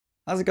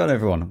How's it going,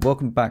 everyone?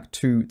 Welcome back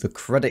to the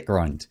credit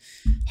grind.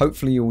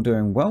 Hopefully you're all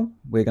doing well.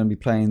 We're going to be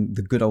playing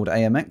the good old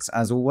AMX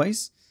as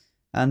always.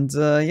 And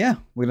yeah,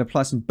 we're going to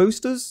apply some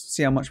boosters,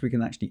 see how much we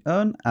can actually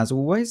earn as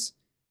always.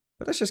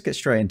 But let's just get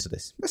straight into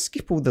this. Let's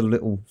skip all the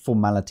little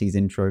formalities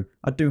intro.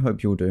 I do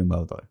hope you're doing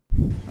well though.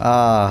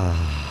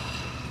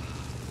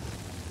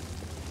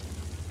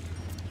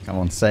 Come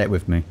on, say it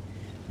with me.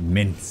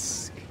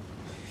 Minsk.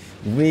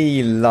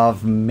 We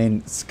love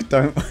Minsk,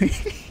 don't we?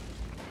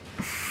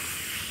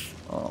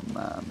 Oh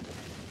man.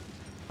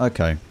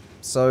 Okay,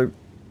 so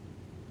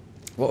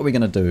what are we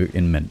going to do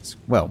in Minsk?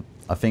 Well,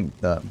 I think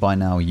that by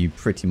now you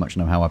pretty much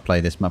know how I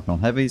play this map on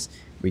heavies.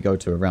 We go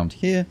to around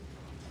here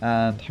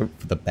and hope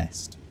for the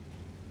best.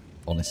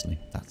 Honestly,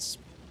 that's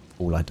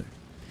all I do.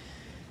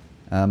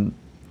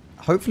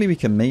 Hopefully we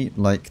can meet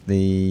like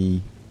the...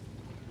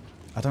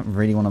 I don't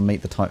really want to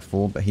meet the Type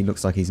 4, but he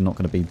looks like he's not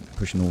going to be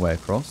pushing all the way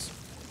across.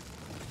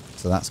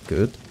 So that's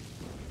good.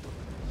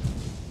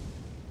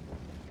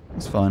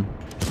 That's fine.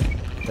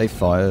 They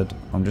fired.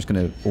 I'm just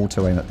going to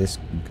auto-aim at this.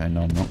 Okay,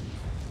 no, I'm not.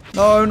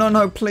 No, no,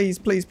 no. Please,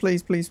 please,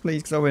 please, please,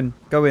 please. Go in.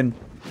 Go in.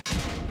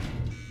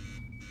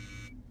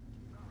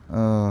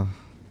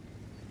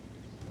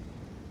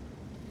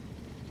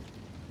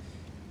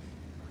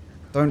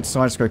 Don't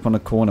side-scrape on a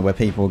corner where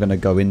people are going to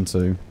go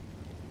into.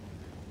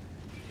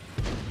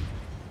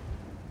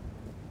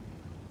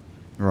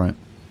 Right.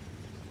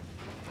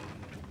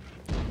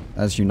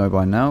 As you know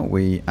by now,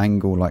 we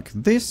angle like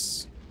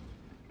this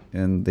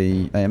in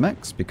the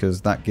AMX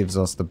because that gives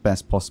us the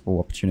best possible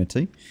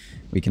opportunity.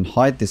 We can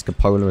hide this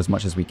cupola as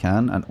much as we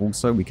can, and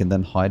also we can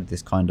then hide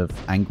this kind of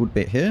angled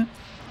bit here,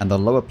 and the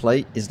lower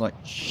plate is like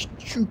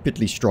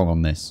stupidly strong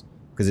on this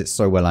because it's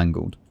so well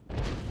angled.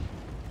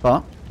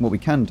 But what we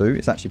can do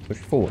is actually push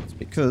forwards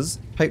because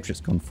Patriot's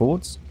gone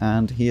forwards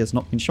and he has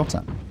not been shot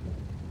at.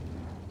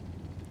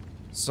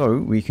 So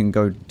we can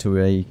go to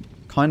a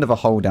kind of a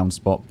hold down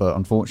spot, but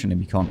unfortunately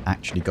we can't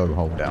actually go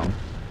hold down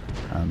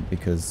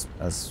because,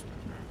 as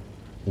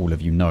all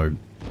of you know,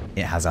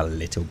 it has a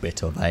little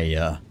bit of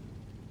a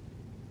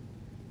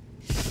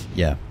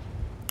yeah,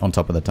 on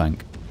top of the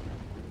tank.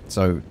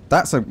 So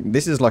that's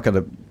this is like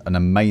an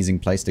amazing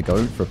place to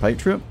go for a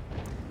Patriot.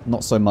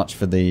 Not so much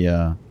for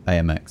the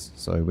AMX.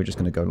 So we're just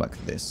going to go like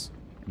this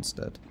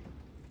instead.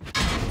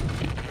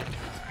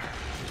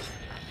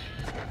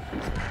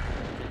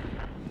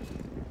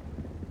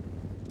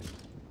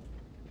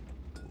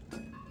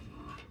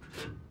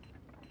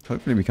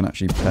 Hopefully we can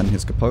actually pen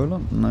his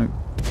cupola. No.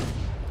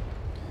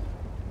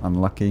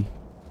 Unlucky.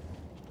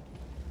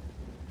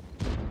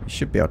 We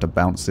should be able to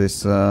bounce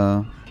this, this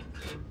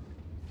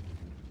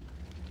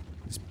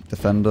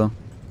defender.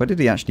 Where did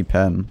he actually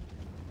pen?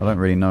 I don't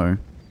really know.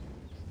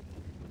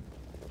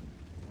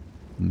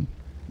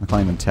 I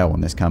can't even tell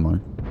on this camo.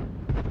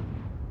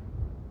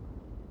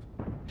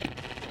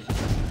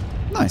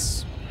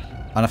 Nice.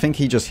 And I think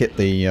he just hit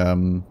the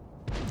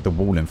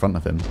wall in front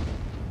of him,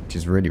 which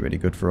is really, really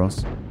good for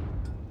us.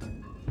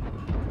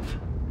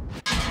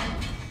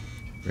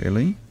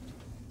 Really?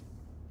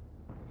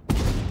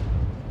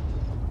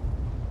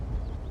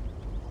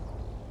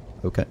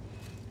 Okay.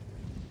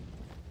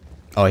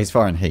 Oh, he's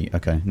firing heat.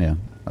 Okay, yeah.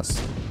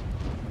 That's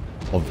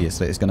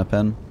obviously it's gonna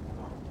pen.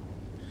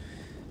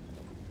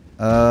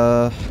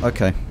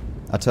 Okay.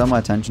 I turn my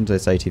attention to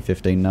this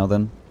 80-15 now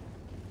then.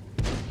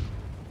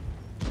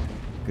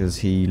 Because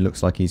he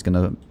looks like he's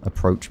gonna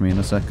approach me in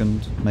a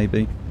second,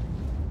 maybe.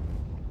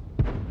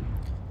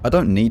 I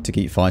don't need to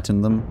keep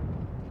fighting them.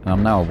 And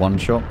I'm now a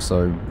one-shot,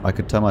 so I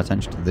could turn my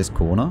attention to this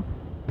corner.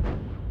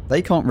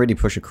 They can't really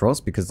push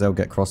across because they'll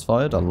get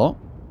crossfired a lot.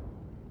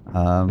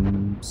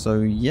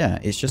 So yeah,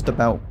 it's just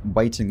about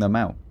waiting them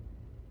out.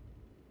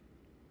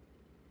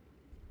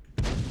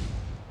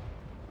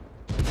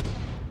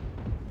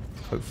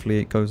 Hopefully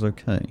it goes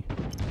okay.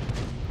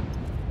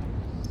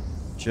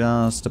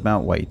 Just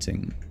about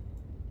waiting.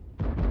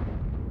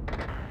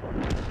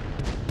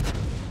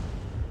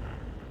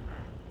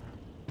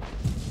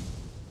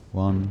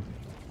 One.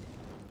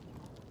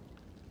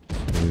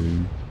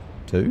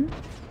 Two?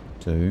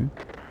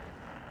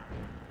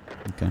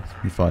 Okay,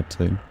 he fired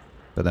two,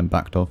 but then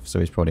backed off, so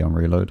he's probably on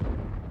reload.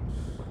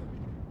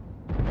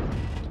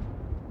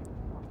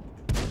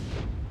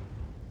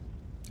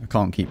 I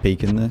can't keep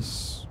peeking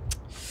this.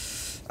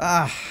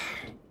 Ah!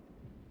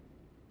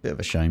 Bit of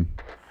a shame.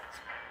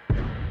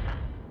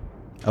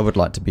 I would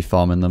like to be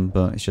farming them,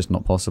 but it's just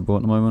not possible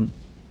at the moment.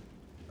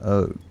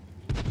 Oh.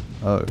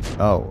 Oh.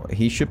 Oh,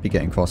 he should be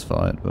getting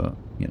crossfired, but,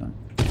 you know.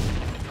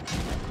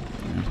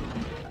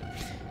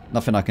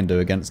 Nothing I can do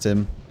against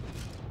him.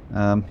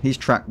 He's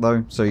tracked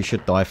though, so he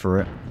should die for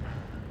it.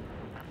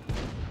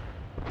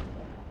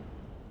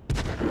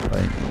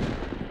 Wait.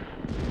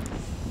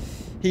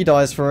 He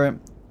dies for it,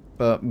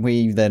 but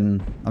we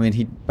then... I mean,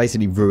 he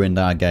basically ruined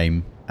our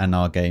game, and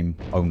our game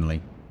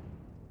only.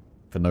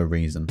 For no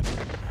reason.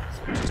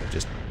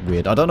 Just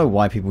weird. I don't know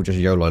why people just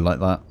YOLO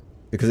like that.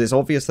 Because it's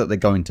obvious that they're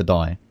going to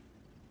die.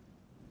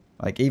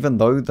 Like, even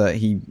though that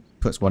he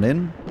puts one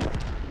in,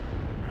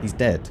 he's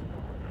dead.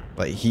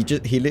 Like, he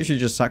literally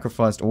just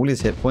sacrificed all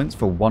his hit points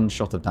for one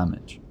shot of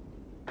damage.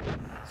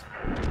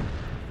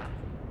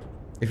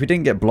 If we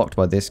didn't get blocked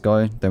by this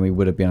guy, then we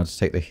would have been able to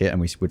take the hit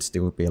and we would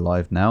still be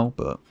alive now,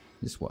 but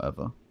it's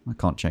whatever. I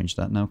can't change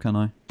that now, can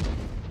I?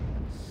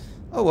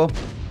 Oh well.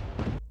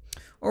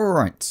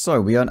 Alright,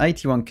 so we earned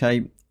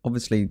 81k.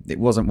 Obviously, it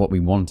wasn't what we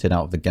wanted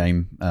out of the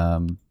game,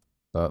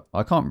 but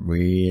I can't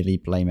really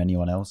blame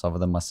anyone else other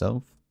than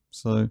myself.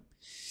 So,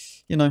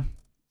 you know,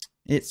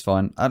 it's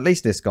fine. At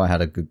least this guy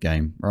had a good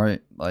game,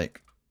 right?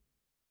 Like,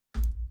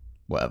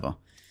 whatever.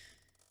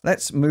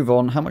 Let's move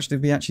on. How much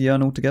did we actually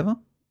earn altogether?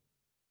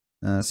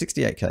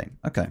 68k.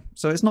 Okay,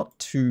 so it's not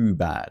too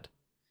bad,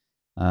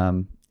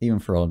 even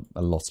for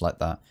a loss like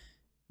that.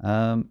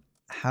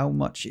 How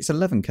much? It's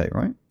 11k,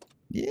 right?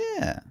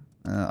 Yeah.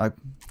 I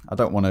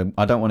don't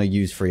want to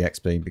use free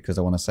XP because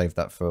I want to save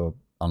that for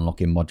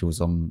unlocking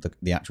modules on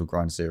the actual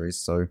grind series.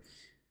 So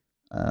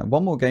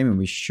one more game and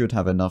we should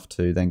have enough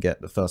to then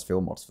get the first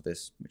field mods for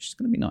this, which is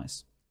going to be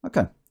nice.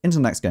 Okay, into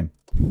the next game.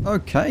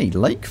 Okay,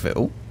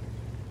 Lakeville,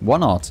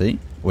 1 RT.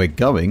 We're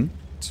going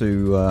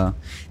to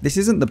this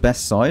isn't the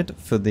best side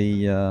for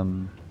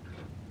the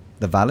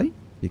valley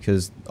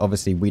because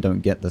obviously we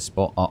don't get the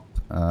spot up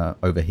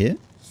over here,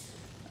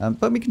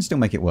 but we can still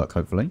make it work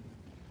hopefully.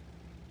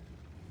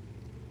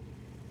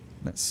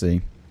 Let's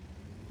see.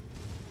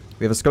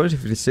 We have a Skoda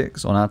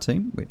 56 on our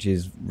team, which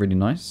is really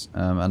nice,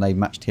 and they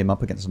matched him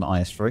up against an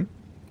IS3.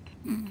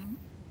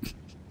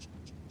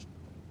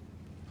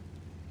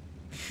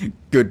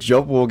 Good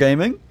job,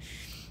 Wargaming.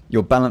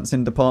 Your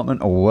balancing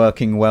department are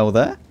working well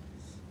there.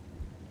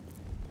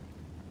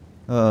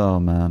 Oh,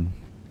 man.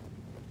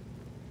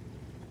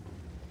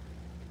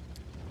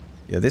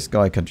 Yeah, this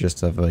guy could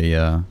just have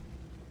an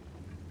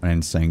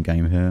insane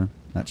game here,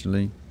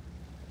 actually.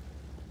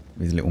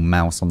 With his little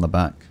mouse on the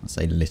back. I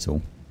say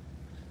little.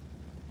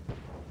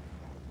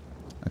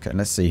 Okay,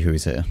 let's see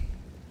who's here.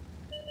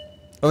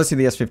 Obviously,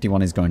 the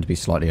S51 is going to be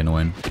slightly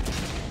annoying.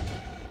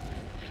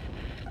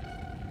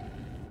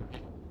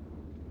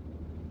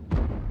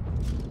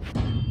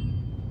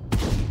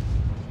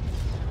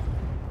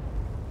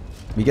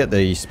 We get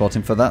the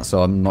spotting for that,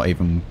 so I'm not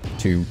even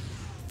too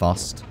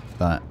fussed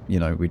that, you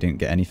know, we didn't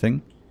get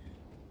anything.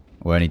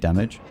 Or any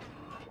damage.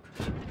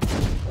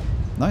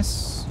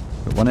 Nice.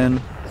 Put one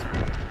in.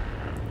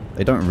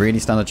 They don't really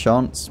stand a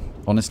chance,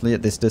 honestly,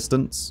 at this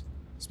distance.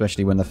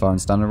 Especially when they're firing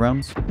standard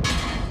rounds.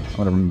 I'm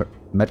going to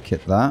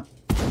medkit that.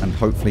 And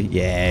hopefully...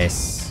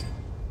 Yes!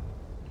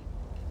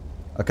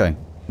 Okay.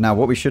 Now,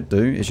 what we should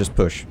do is just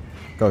push.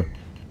 Go.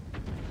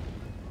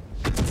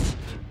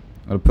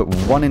 I'm going to put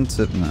one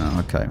into... No,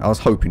 okay. I was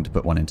hoping to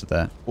put one into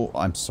there. Oh,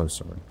 I'm so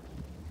sorry.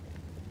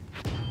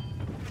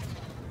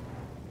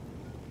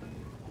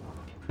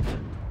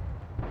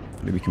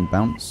 Hopefully we can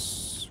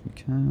bounce. We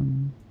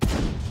can...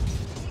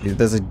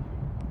 There's a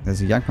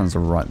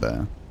Jagdpanzer right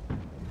there.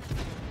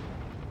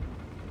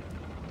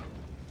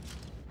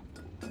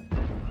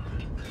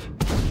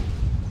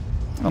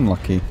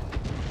 Unlucky.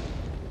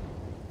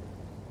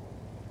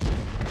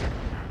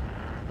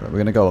 But we're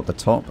going to go up the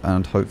top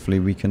and hopefully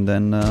we can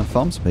then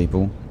farm some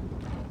people.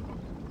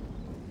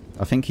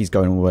 I think he's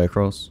going all the way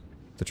across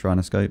to try and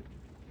escape.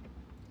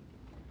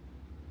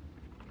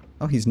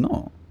 Oh, he's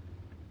not.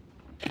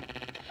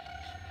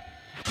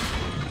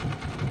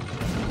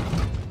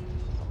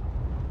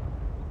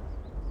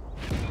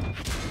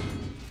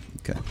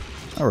 Okay.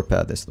 I'll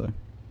repair this though,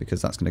 because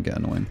that's going to get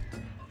annoying.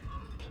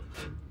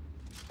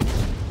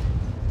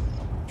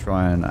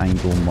 Try and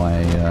angle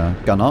my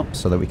gun up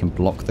so that we can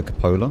block the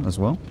cupola as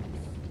well.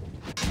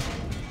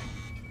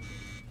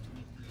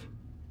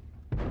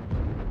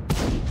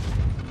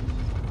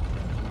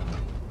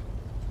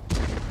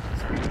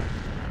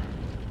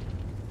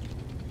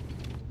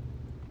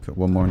 Put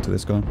one more into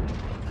this guy.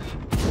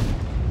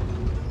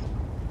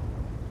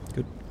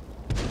 Good.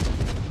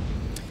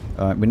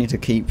 Alright, we need to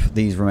keep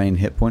these remaining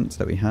hit points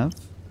that we have.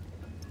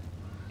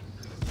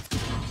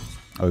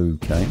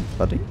 Okay,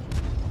 buddy.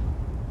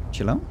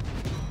 Chill out.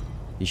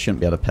 He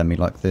shouldn't be able to pen me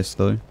like this,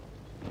 though.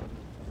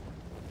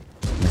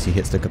 Unless he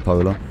hits the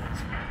cupola.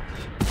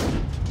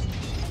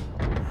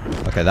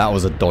 Okay, that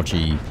was a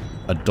dodgy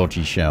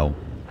shell.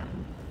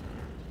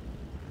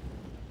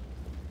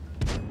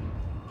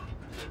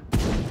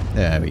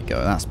 There we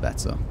go, that's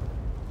better.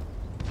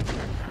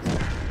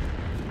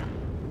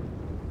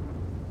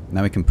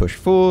 Now we can push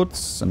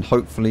forwards, and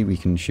hopefully we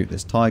can shoot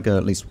this tiger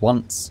at least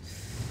once.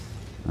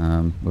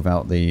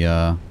 Without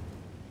the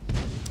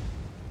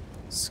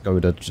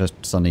Skoda just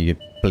suddenly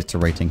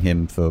obliterating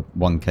him for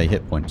 1k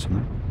hit points, you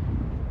know?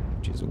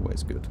 Which is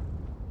always good.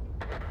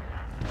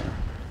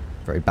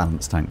 Very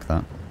balanced tank,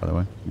 that, by the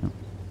way. Yeah.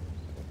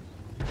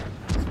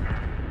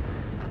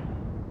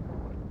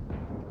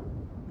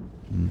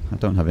 I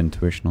don't have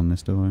intuition on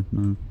this, do I?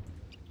 No.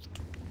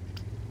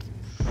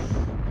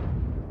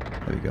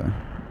 There we go.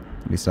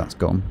 At least that's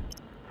gone.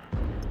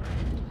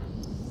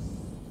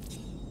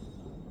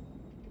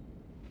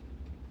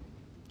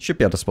 Should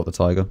be able to spot the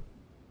tiger.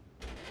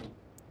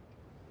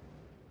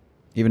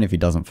 Even if he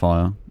doesn't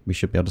fire, we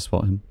should be able to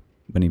spot him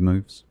when he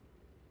moves.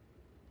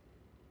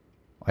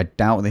 I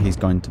doubt that he's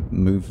going to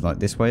move like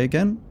this way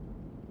again.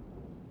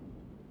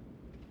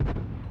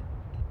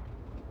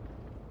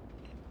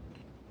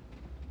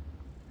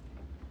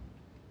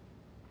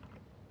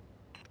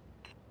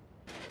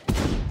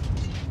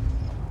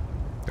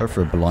 Go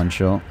for a blind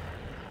shot.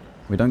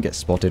 We don't get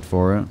spotted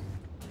for it.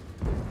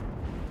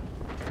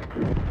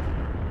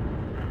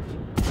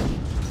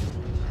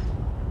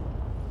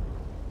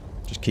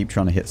 Just keep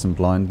trying to hit some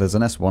blind. There's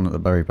an S1 at the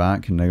very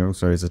back, and there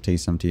also is a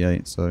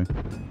T78, so...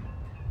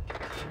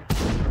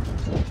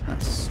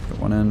 Let's put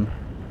one in.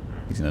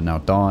 He's going to now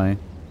die.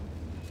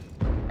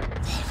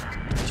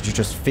 Did you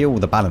just feel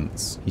the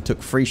balance? He took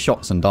 3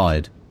 shots and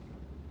died.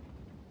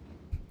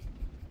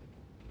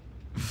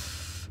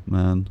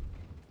 Man.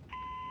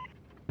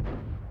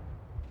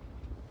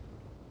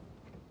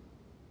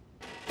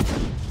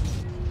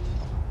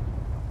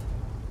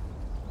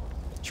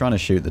 Trying to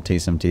shoot the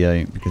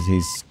T78 because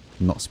he's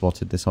not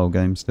spotted this whole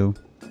game still.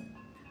 I'm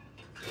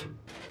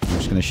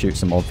just going to shoot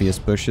some obvious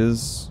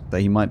bushes that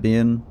he might be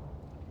in.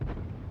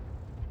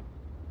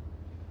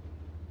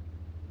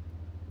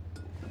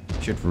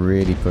 Should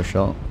really push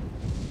up.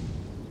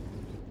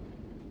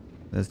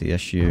 There's the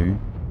SU.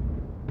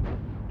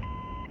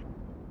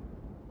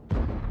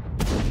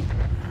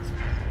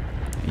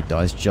 He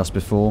dies just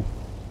before.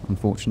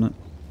 Unfortunate.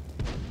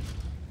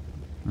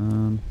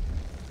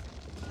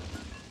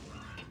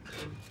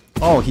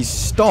 Oh, he's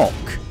stock!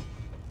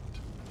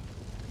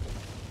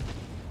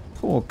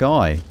 Poor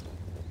guy.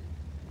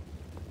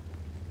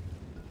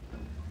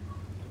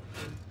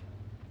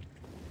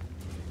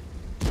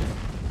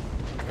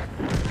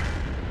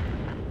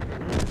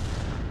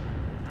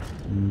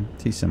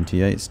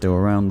 T78 is still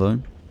around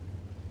though.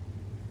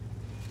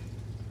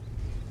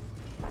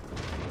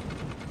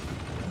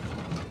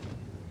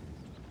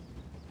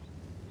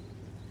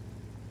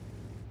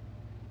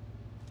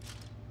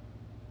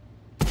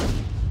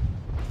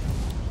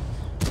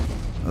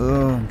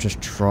 I'm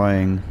just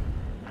trying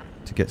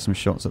to get some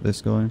shots at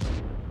this guy.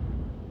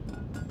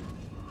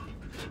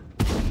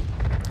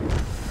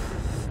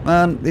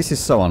 Man, this is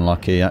so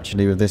unlucky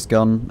actually with this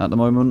gun at the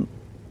moment.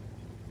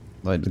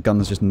 Like, the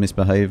gun's just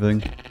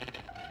misbehaving.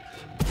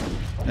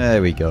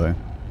 There we go.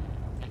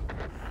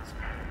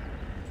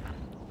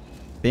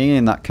 Being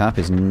in that cap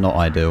is not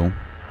ideal.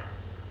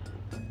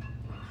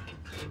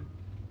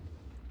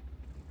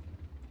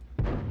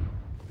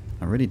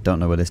 I really don't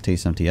know where this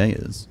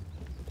T78 is.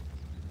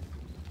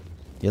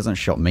 He hasn't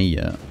shot me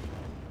yet.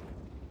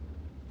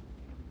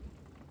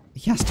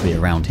 He has to be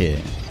around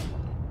here.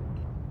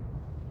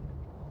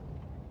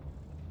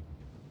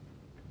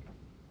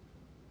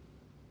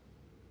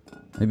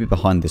 Maybe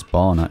behind this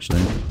barn,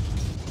 actually.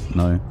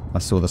 No, I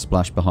saw the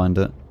splash behind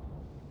it.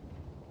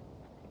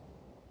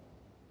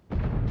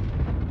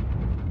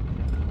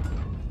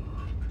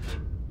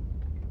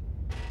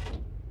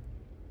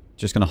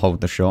 Just gonna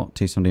hold the shot.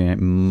 T78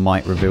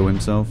 might reveal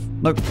himself.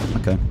 Nope.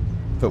 Okay.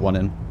 Put one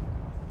in.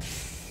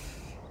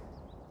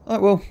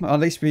 Alright, well, at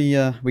least we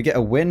get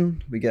a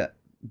win. We get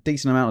a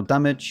decent amount of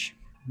damage.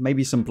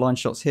 Maybe some blind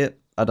shots hit.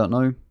 I don't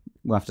know.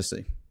 We'll have to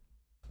see.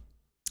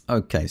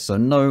 Okay, so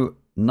none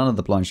of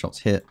the blind shots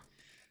hit.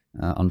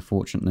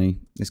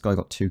 Unfortunately, this guy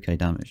got 2k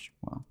damage.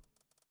 Wow.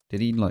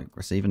 Did he, like,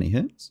 receive any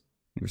hits?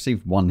 He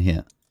received 1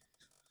 hit.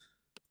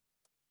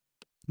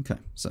 Okay,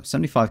 so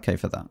 75k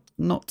for that.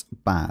 Not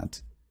bad.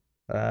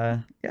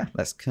 Yeah,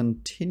 let's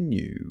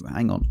continue.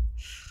 Hang on.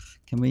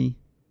 Can we...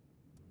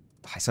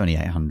 Oh, it's only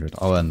 800.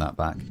 I'll earn that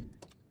back.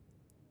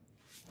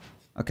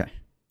 Okay.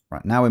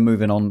 Right, now we're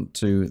moving on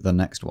to the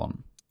next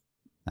one.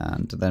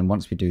 And then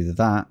once we do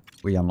that,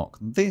 we unlock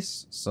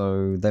this.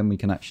 So then we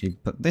can actually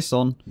put this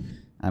on.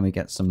 And we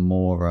get some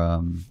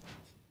more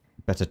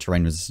better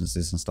terrain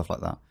resistances and stuff like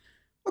that.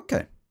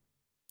 Okay.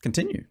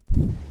 Continue.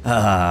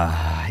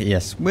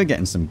 Yes. We're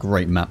getting some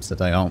great maps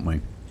today, aren't we?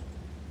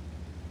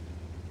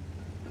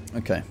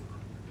 Okay.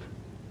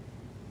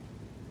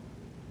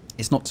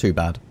 It's not too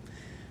bad.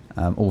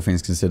 All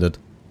things considered.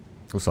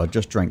 Also, I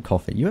just drank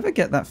coffee. You ever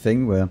get that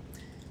thing where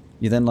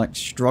you then like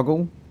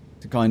struggle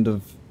to kind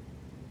of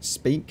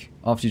speak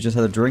after you just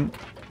had a drink?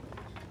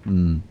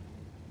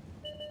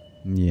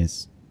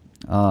 Yes.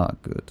 Ah,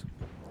 good.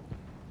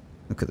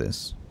 Look at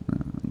this.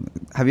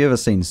 Have you ever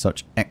seen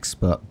such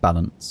expert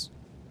balance?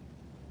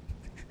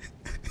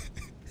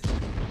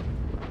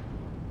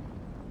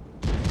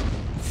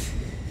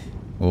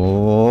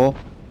 Oh,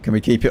 can we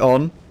keep it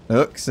on?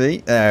 Look, see?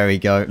 There we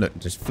go. Look,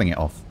 just fling it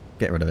off.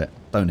 Get rid of it.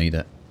 Don't need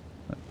it.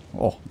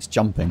 Oh, it's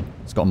jumping.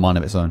 It's got a mind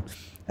of its own.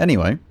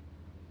 Anyway.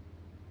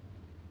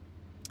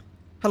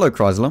 Hello,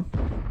 Chrysler.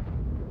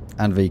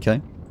 And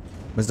VK.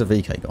 Where's the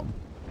VK gone?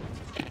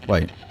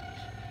 Wait.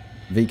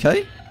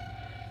 VK?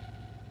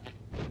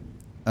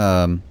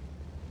 I'd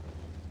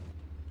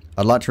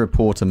like to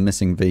report a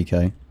missing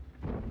VK.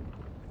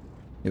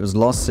 It was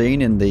last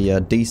seen in the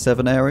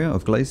D7 area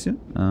of Glacier.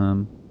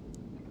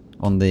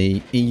 On the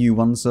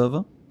EU1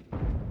 server.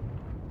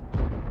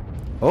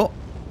 Oh!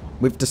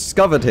 We've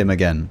discovered him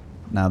again.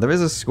 Now, there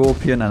is a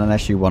Scorpion and an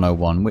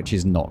SU-101, which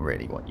is not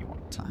really what you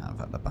want to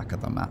have at the back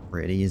of the map,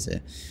 really, is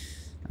it?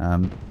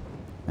 And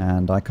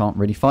And I can't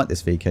really fight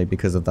this VK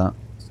because of that.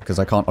 Because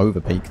I can't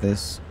overpeak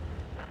this.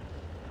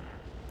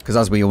 Because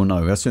as we all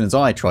know, as soon as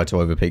I try to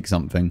overpeak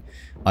something,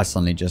 I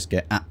suddenly just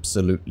get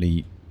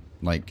absolutely,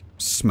 like,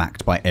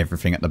 smacked by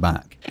everything at the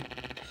back.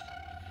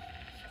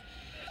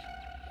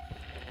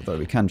 Although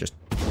we can just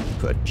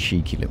put a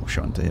cheeky little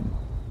shot into him.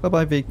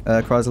 Bye-bye,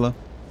 Chrysler.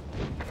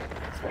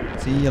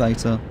 See you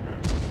later.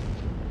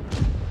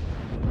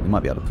 We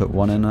might be able to put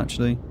one in,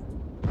 actually.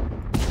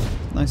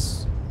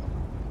 Nice.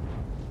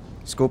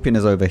 Scorpion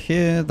is over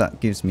here. That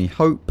gives me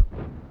hope.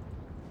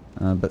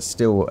 But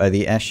still,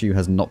 the SU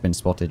has not been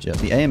spotted yet.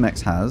 The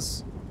AMX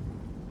has.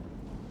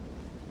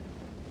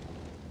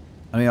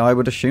 I mean, I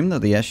would assume that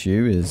the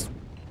SU is,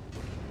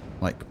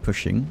 like,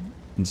 pushing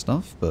and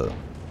stuff, but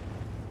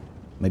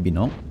maybe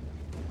not.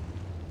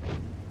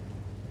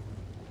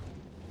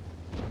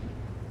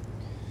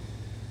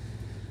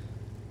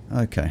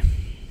 Okay.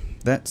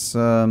 Let's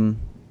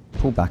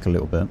pull back a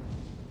little bit.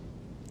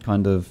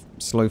 Kind of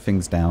slow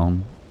things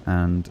down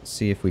and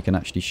see if we can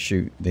actually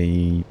shoot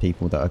the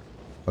people that are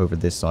over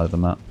this side of the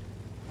map.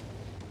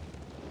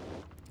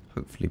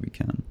 Hopefully we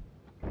can.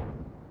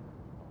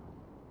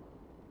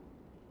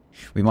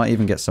 We might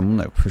even get someone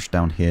that will push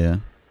down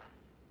here.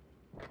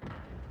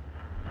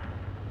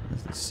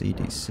 There's the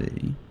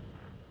CDC.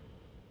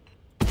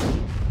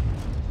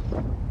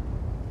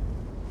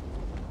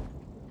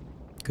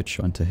 Good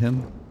shot to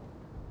him.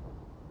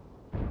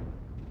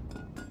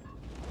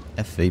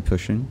 FV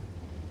pushing.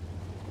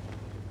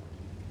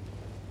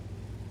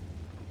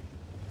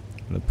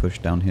 Gonna push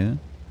down here.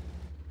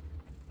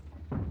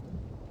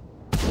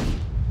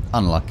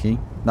 Unlucky.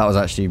 That was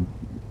actually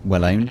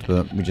well aimed,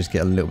 but we just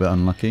get a little bit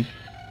unlucky.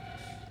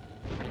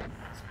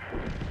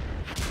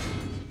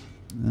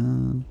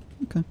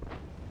 Okay.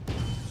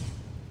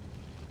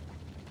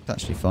 It's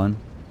actually fine.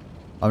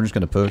 I'm just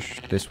going to push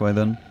this way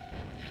then.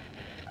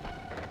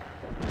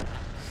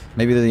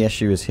 Maybe the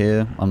issue is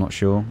here. I'm not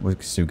sure.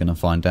 We're still going to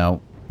find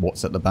out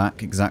what's at the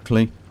back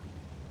exactly.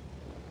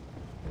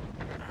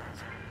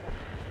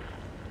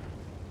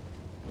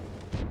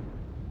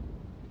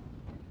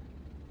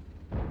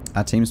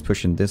 Our team's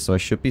pushing this, so I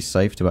should be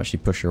safe to actually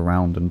push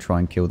around and try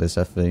and kill this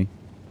FV.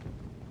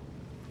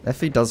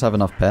 FV does have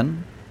enough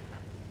pen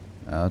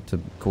to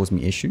cause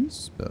me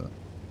issues, but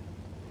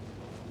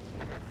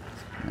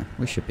yeah,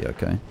 we should be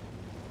okay.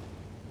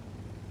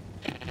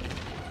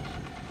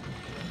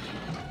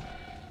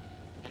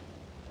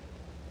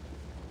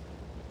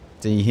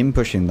 See, him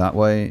pushing that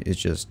way is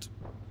just...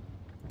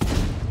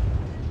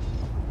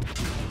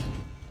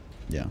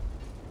 yeah.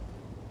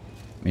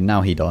 I mean,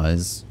 now he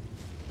dies.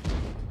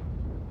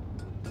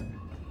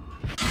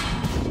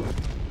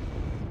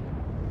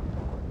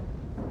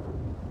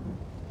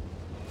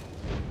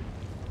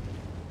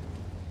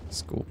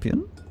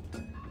 Scorpion?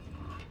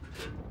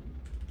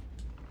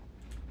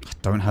 I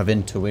don't have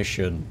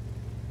intuition.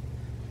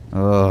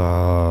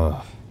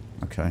 Oh,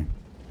 okay.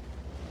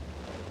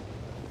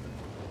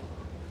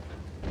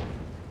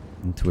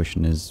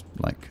 Intuition is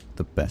like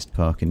the best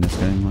perk in this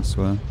game, I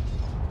swear.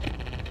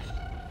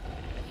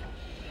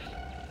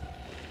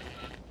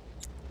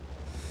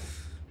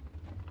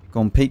 Go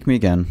on, peek me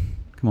again.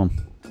 Come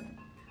on.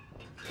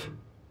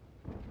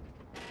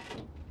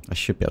 I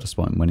should be able to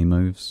spot him when he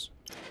moves.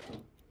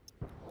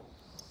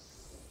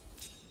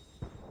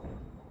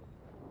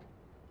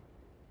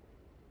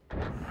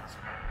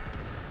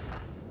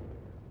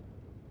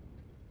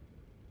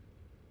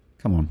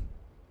 Come on.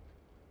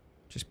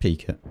 Just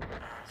peek it.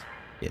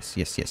 Yes,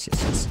 yes, yes,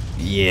 yes, yes.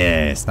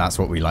 Yes, that's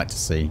what we like to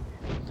see.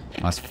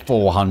 Nice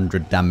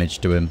 400 damage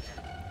to him.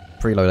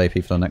 Preload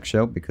AP for the next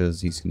shell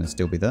because he's going to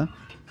still be there.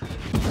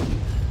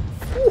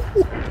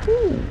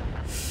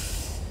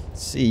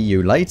 See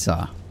you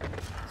later.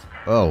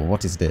 Oh,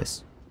 what is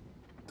this?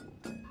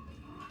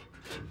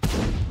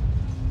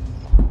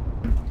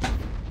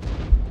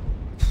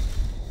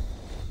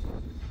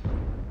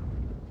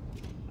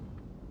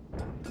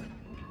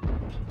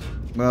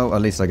 Well,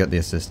 at least I get the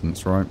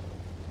assistance, right?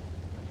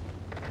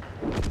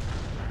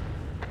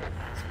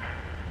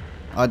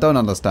 I don't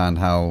understand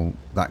how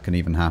that can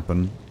even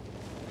happen.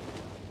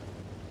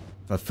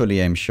 A fully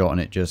aimed shot and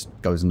it just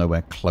goes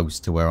nowhere close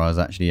to where I was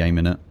actually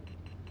aiming it.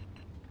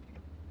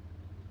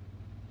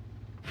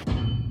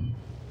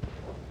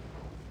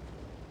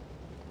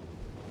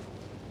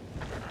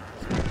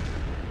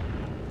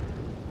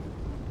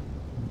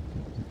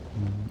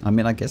 I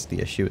mean, I guess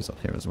the issue is up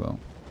here as well.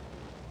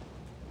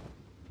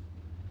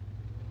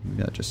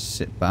 Maybe I just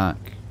sit back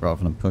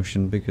rather than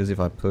pushing, because if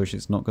I push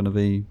it's not going to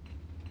be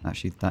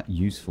actually that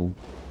useful.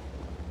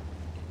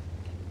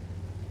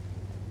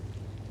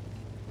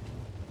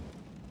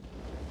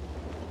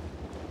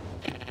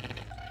 I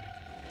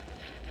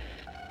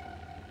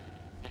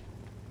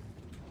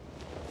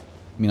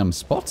mean, I'm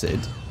spotted.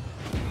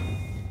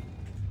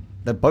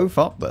 They're both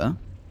up there.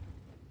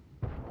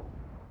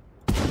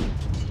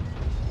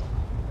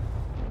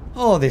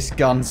 Oh, this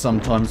gun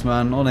sometimes,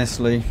 man,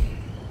 honestly.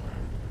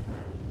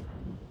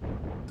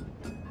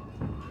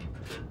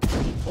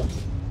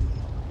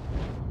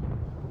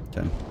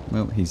 Okay,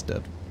 well, he's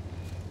dead.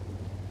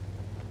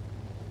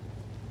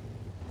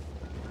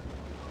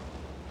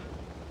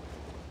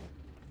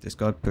 This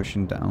guy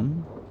pushing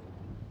down.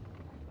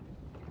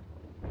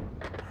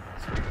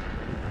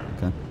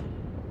 Okay.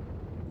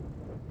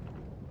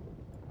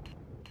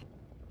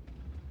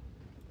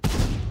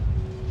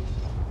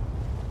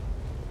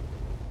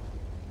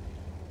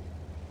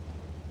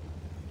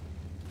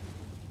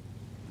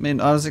 I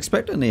mean, I was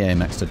expecting the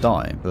AMX to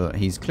die, but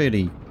he's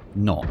clearly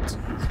not.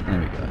 There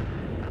we go.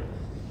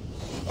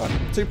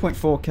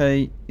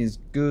 2.4k is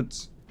good.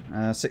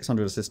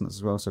 600 assistance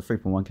as well, so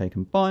 3.1k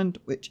combined,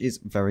 which is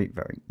very,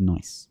 very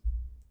nice.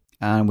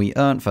 And we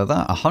earned for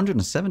that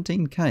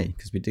 117k,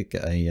 because we did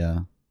get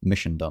a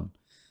mission done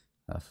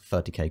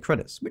for 30k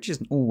credits, which is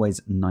always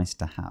nice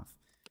to have.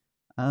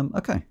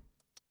 Okay.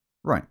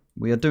 Right.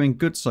 We are doing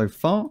good so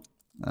far.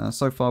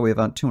 So far we have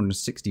earned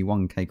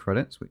 261k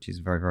credits, which is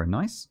very, very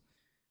nice.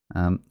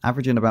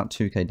 Averaging about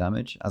 2k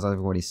damage. As I've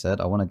already said,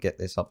 I want to get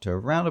this up to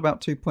around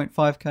about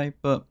 2.5k,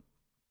 but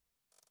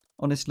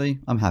honestly,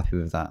 I'm happy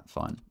with that.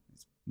 Fine.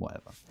 It's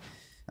whatever.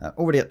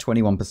 Already at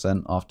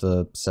 21%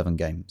 after 7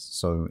 games,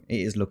 so it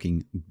is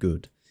looking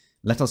good.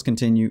 Let us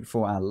continue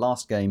for our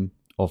last game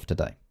of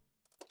today.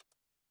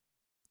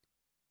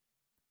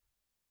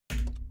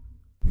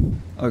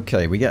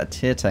 Okay, we get a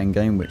tier 10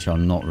 game, which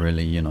I'm not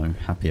really, you know,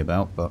 happy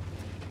about, but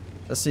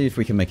let's see if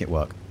we can make it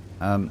work.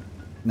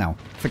 Now,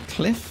 for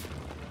Cliff,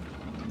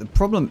 the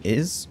problem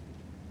is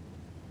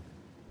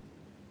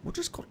we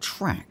just got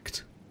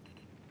tracked.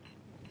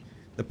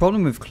 The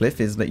problem with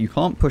Cliff is that you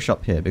can't push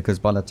up here, because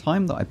by the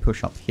time that I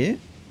push up here,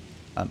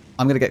 I'm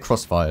going to get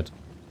crossfired.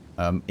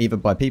 Either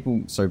by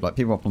people, so like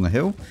people up on the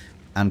hill,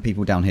 and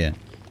people down here.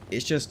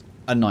 It's just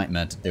a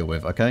nightmare to deal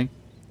with, okay?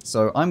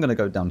 So I'm going to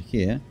go down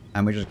here,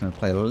 and we're just going to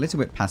play a little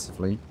bit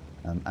passively,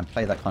 and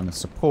play that kind of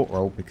support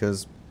role,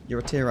 because you're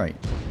a tier 8.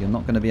 You're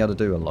not going to be able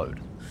to do a load.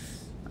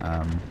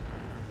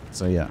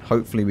 So yeah,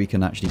 hopefully we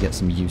can actually get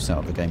some use out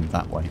of the game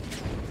that way.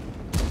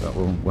 But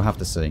we'll have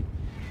to see.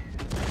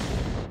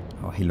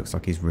 Oh, he looks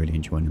like he's really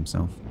enjoying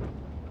himself.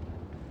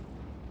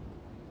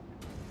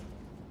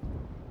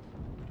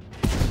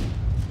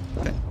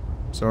 Okay.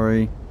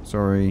 Sorry.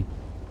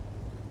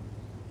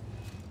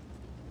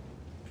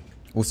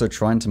 Also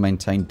trying to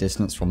maintain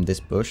distance from this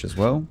bush as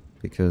well,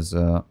 because,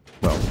 well,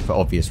 for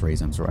obvious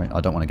reasons, right?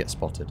 I don't want to get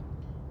spotted.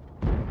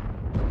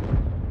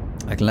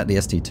 I can let the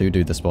ST2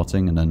 do the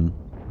spotting, and then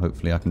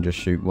hopefully I can just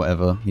shoot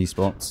whatever he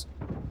spots.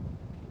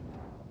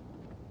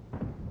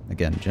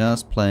 Again,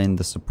 just playing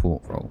the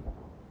support role.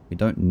 We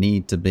don't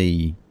need to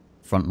be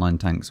frontline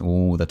tanks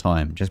all the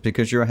time. Just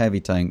because you're a heavy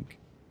tank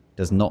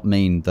does not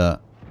mean that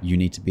you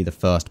need to be the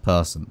first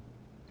person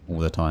all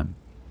the time.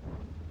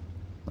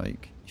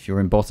 Like, if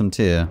you're in bottom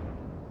tier,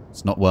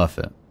 it's not worth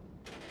it.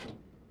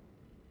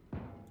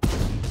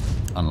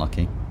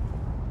 Unlucky.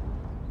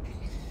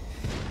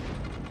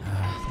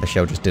 The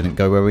shell just didn't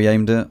go where we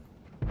aimed it.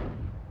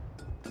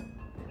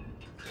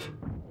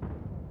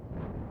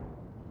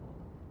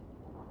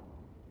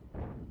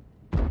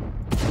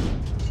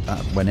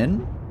 Went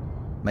in?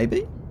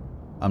 Maybe?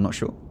 I'm not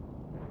sure.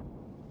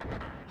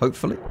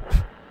 Hopefully.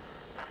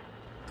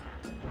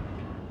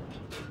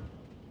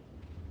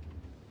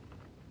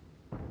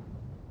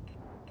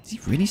 Is he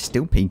really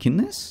still peeking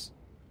this?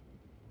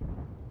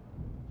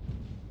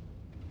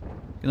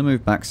 Gonna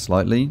move back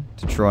slightly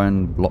to try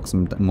and block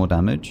some more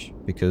damage,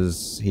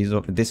 because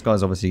this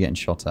guy's obviously getting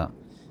shot at.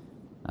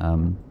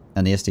 And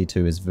the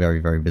SD2 is very,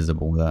 very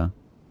visible there.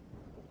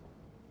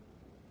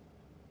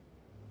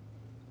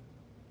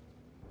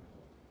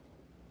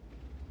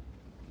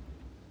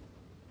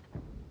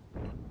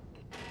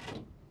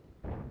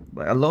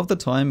 Like, a lot of the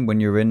time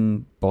when you're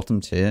in bottom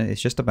tier, it's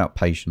just about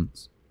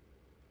patience.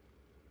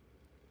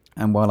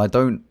 And while I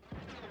don't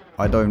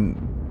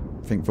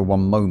think for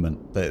one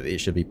moment that it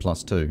should be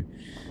 +2,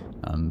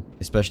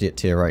 especially at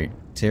tier 8.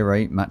 Tier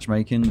 8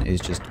 matchmaking is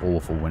just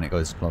awful when it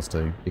goes to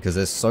 +2, because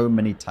there's so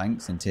many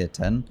tanks in tier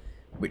 10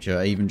 which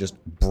are even just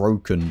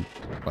broken,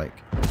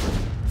 like,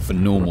 for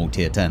normal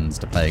tier 10s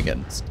to play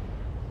against.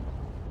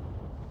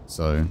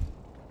 So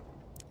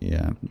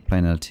yeah,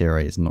 playing at a tier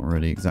 8 is not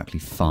really exactly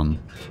fun.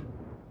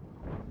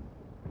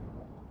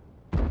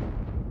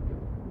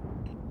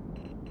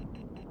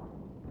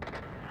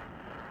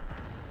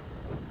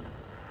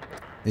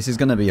 This is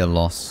going to be a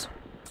loss,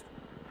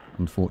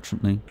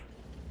 unfortunately.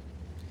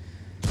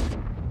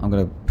 I'm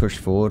going to push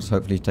forward,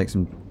 hopefully get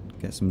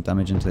some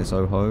damage into this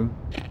Oho.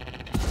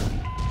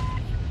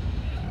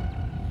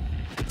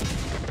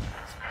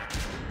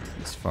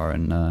 It's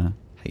firing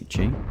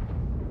HE.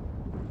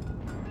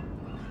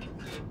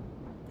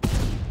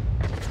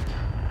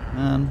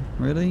 Man,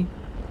 really?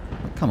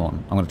 Come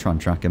on, I'm going to try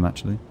and track him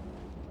actually.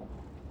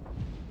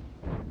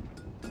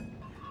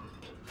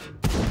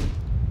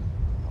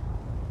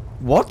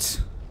 What?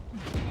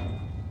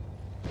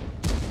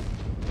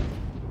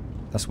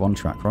 That's one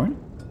track, right?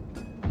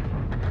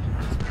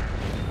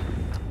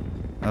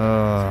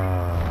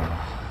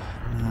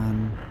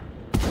 Man.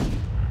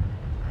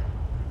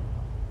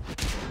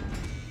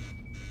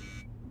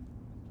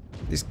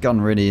 This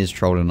gun really is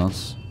trolling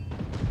us.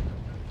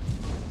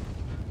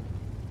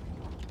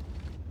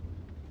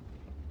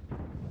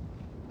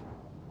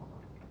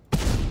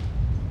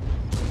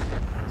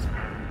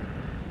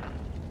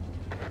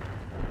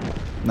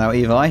 Now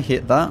either I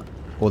hit that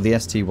or the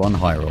ST1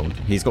 high rolled.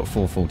 He's got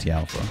 440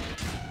 alpha.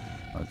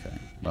 Okay,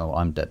 well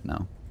I'm dead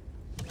now.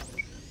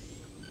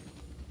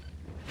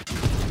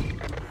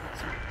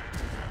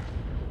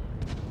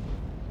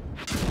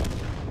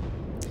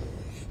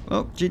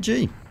 Well,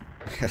 GG.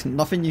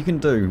 Nothing you can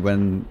do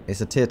when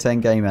it's a tier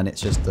 10 game and it's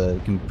just a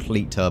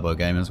complete turbo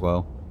game as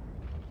well.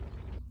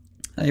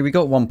 Hey, we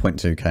got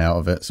 1.2k out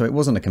of it, so it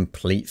wasn't a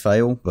complete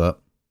fail, but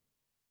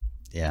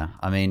yeah,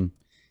 I mean,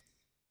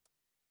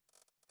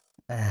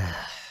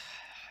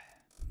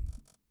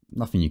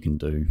 nothing you can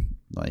do.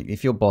 Like,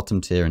 if you're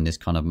bottom tier in this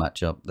kind of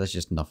matchup, there's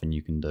just nothing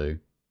you can do.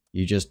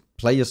 You just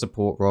play your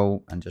support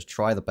role and just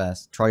try your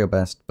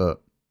best,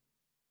 but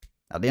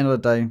at the end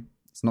of the day,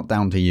 it's not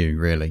down to you,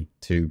 really,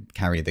 to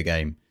carry the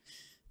game.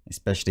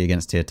 Especially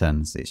against tier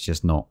 10s. It's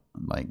just not.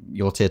 Like,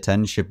 your tier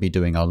 10 should be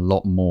doing a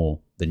lot more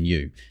than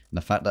you. And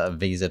the fact that a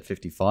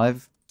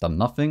VZ55 done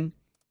nothing,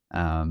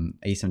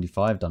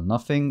 A75 done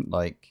nothing,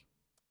 like,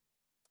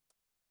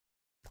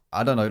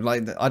 I don't know.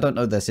 Like, I don't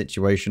know their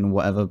situation or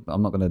whatever.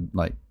 I'm not going to,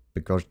 like,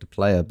 begrudge the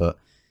player, but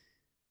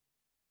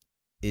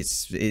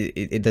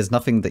there's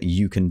nothing that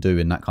you can do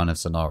in that kind of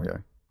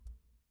scenario.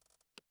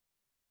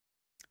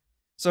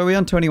 So we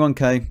earned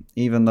 21k,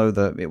 even though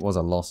it was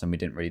a loss and we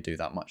didn't really do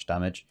that much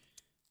damage.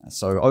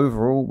 So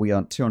overall, we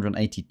earned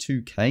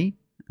 282k,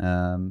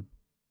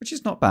 which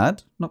is not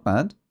bad, not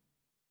bad.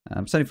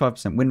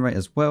 75% win rate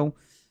as well.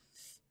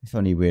 If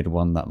only we had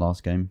won that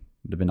last game,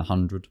 it would have been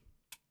 100.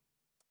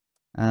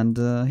 And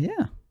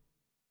yeah,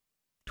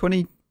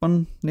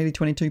 21, nearly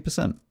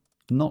 22%.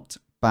 Not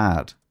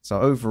bad. So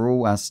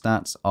overall, our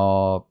stats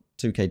are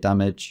 2k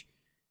damage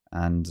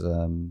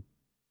and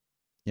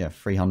yeah,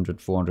 300,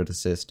 400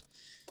 assist.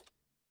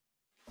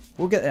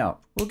 We'll get it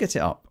up. We'll get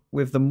it up.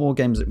 With the more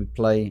games that we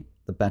play,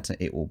 the better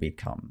it will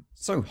become.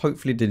 So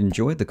hopefully you did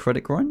enjoy the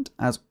credit grind.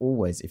 As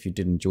always, if you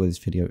did enjoy this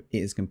video, it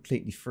is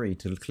completely free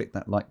to click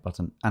that like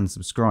button and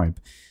subscribe.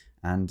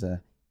 And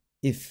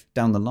if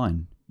down the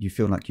line you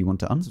feel like you want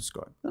to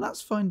unsubscribe, then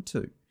that's fine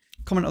too.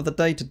 Comment of the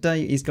day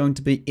today is going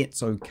to be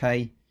it's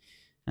okay.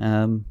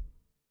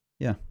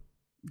 Yeah,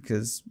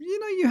 because you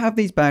know you have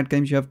these bad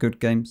games, you have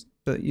good games,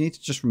 but you need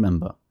to just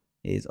remember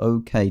it is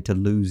okay to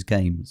lose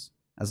games.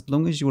 As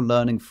long as you're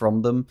learning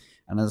from them,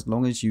 and as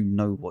long as you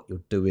know what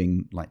you're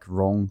doing like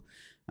wrong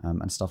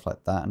and stuff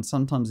like that. And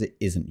sometimes it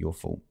isn't your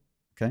fault,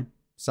 okay?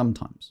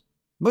 Sometimes.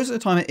 Most of the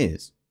time it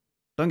is.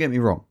 Don't get me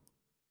wrong.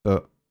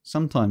 But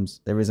sometimes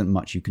there isn't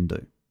much you can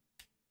do.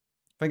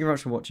 Thank you very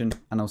much for watching,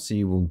 and I'll see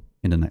you all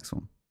in the next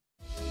one.